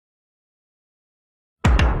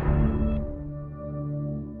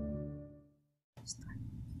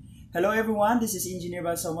Hello everyone, this is Engineer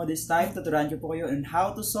Balsomo. This time, tuturuan ko po kayo on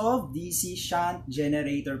how to solve DC shunt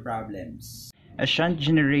generator problems. A shunt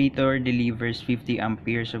generator delivers 50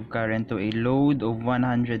 amperes of current to a load of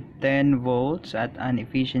 110 volts at an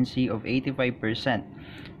efficiency of 85%.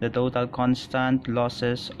 The total constant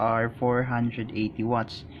losses are 480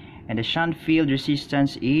 watts and the shunt field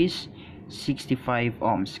resistance is 65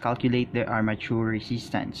 ohms. Calculate the armature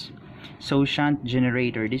resistance. So shunt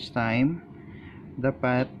generator, this time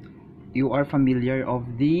dapat you are familiar of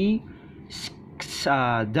the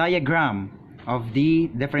diagram of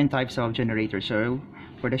the different types of generators. So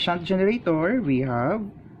for the shunt generator, we have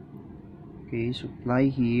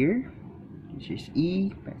supply here, which is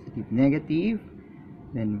E, positive, negative.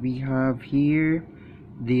 Then we have here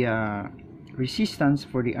the resistance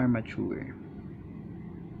for the armature,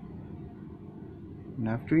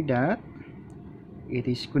 and after that it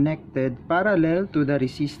is connected parallel to the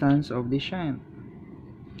resistance of the shunt.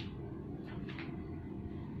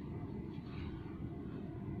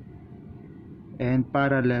 And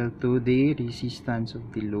parallel to the resistance of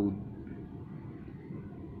the load.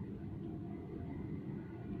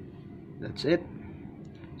 That's it.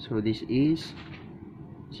 So this is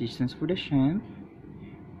resistance for the shunt,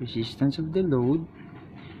 resistance of the load,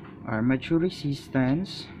 armature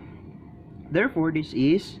resistance. Therefore, this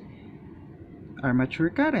is armature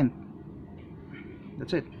current.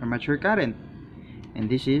 That's it, armature current. And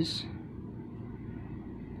this is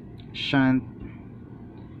shunt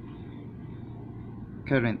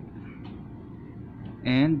current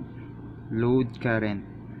and load current.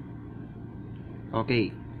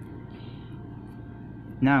 Okay,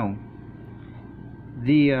 now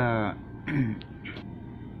the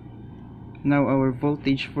now our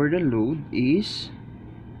voltage for the load is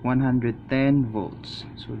 110 volts.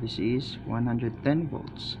 So this is 110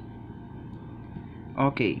 volts.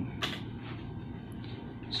 Okay,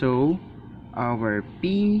 so our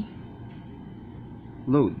P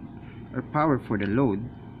load or power for the load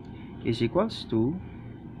is equals to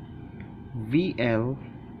VL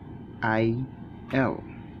IL.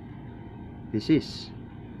 This is,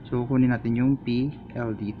 so kunin natin yung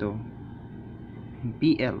PL dito,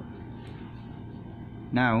 PL.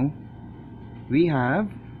 Now we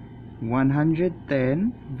have 110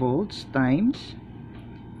 volts times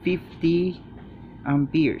 50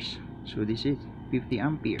 amperes. So this is 50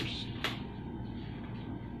 amperes.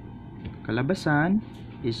 Kalabasan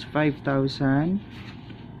is 5,500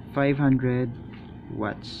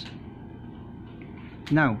 watts.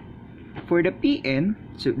 Now for the PN,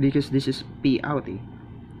 so because this is P out,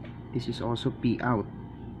 this is also P out.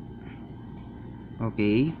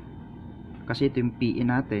 Okay, kasi ito yung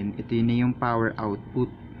PN natin, ito yun yung power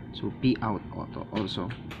output. So P out also,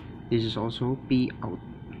 this is also P out,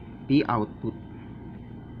 P output,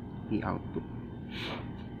 P output.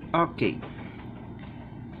 Okay,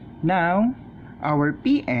 now our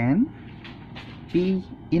PN, P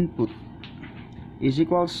input, is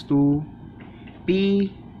equals to P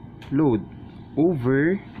load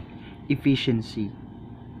over efficiency,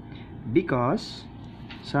 because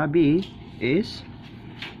sabi is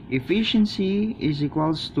efficiency is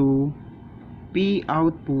equals to P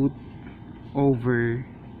output over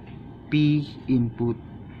P input.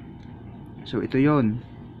 So ito yon,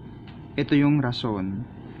 ito yung rason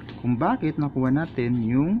kung bakit nakuha natin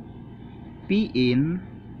yung P in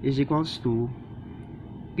is equals to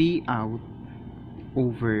P out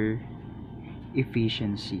over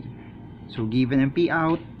efficiency. So given ang P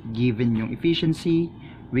out, given yung efficiency,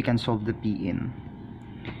 we can solve the P in.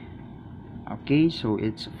 Okay, so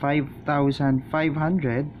it's 5,500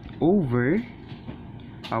 over,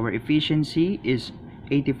 our efficiency is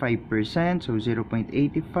 85%, so 0.85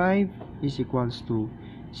 is equals to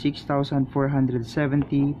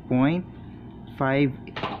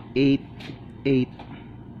 6,470.588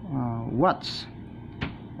 watts.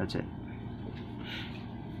 That's it.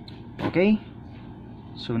 Okay,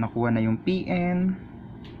 so nakuha na yung PN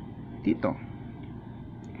dito.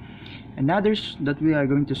 Another that we are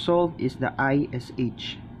going to solve is the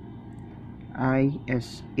ISH.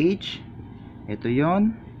 ISH, ito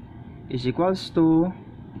yon, is equals to,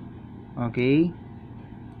 okay,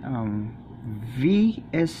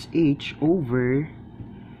 VSH over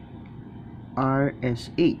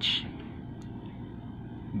RSH.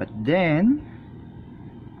 But then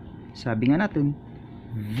sabi nga natin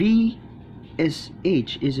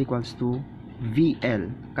VSH is equals to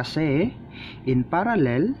VL, kasi in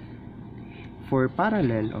parallel, for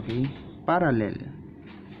parallel, okay, parallel,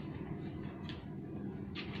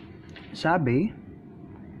 sabi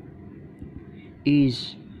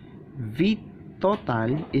is V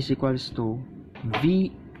total is equals to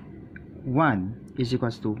V1 is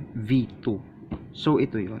equals to V2. So,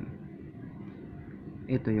 ito yun.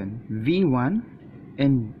 Ito yun. V1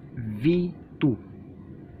 and V2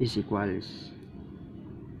 is equals.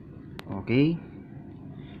 Okay?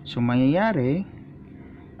 So, mangyayari,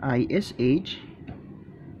 ISH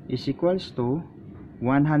is equals to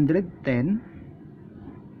 110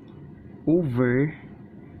 over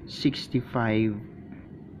 65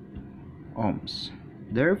 ohms.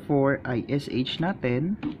 Therefore, ISH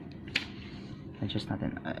natin, ISH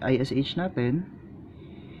natin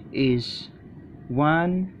is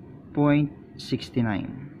 1.69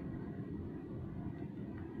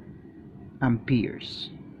 amperes.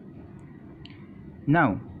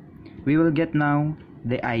 Now, we will get now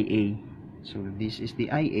the IA. So, this is the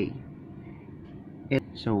IA.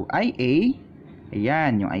 So, IA,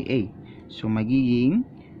 ayan yung IA. So, magiging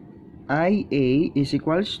IA is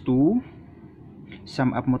equals to,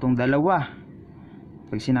 sum up mo tong dalawa.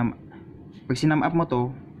 Pag sinum up mo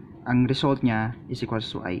to, ang result niya is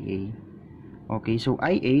equals to IA. Okay, so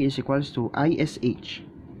IA is equals to ISH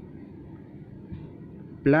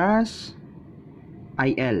plus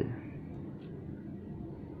IL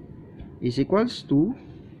is equals to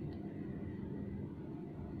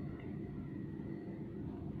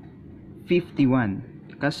 51.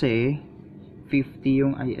 Kasi 50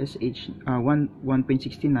 yung ISH,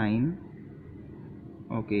 1.69.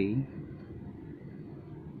 Okay,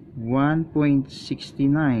 1.69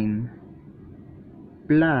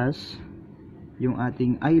 plus yung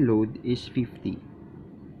ating I-load is 50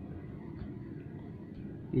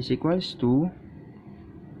 is equals to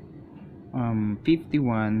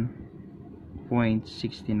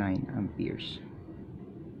 51.69 amperes.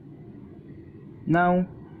 Now,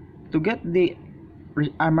 to get the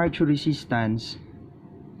armature resistance,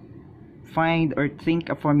 find or think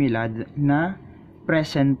a formula na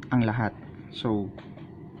present ang lahat. So,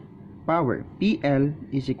 power, PL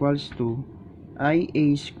is equals to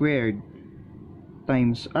IA squared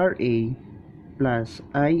times RA plus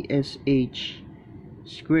ISH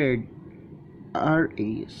squared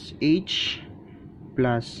RAH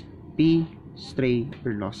plus P stray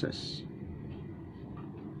or losses.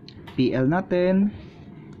 PL natin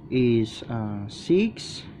is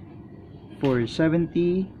 6 for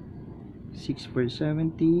 70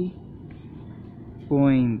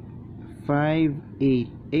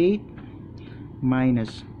 0.588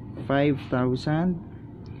 minus 5,000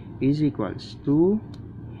 is equals to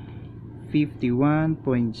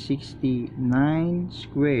 51.69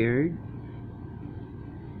 squared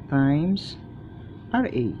times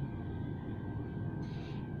RA.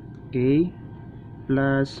 Okay,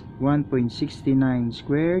 plus 1.69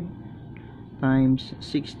 squared times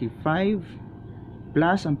 65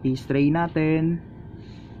 plus ang P stray natin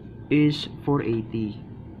is 480.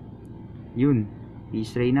 Yun, P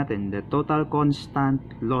stray natin, the total constant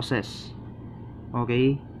losses.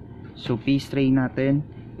 Okay, so P stray natin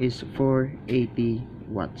is 480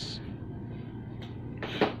 watts.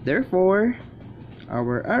 Therefore,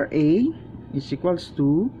 our RA is equals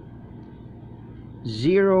to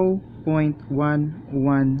 0.114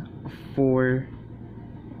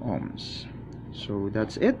 ohms. So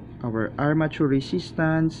that's it. Our armature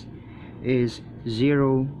resistance is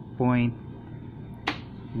 0.114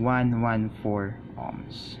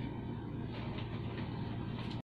 ohms.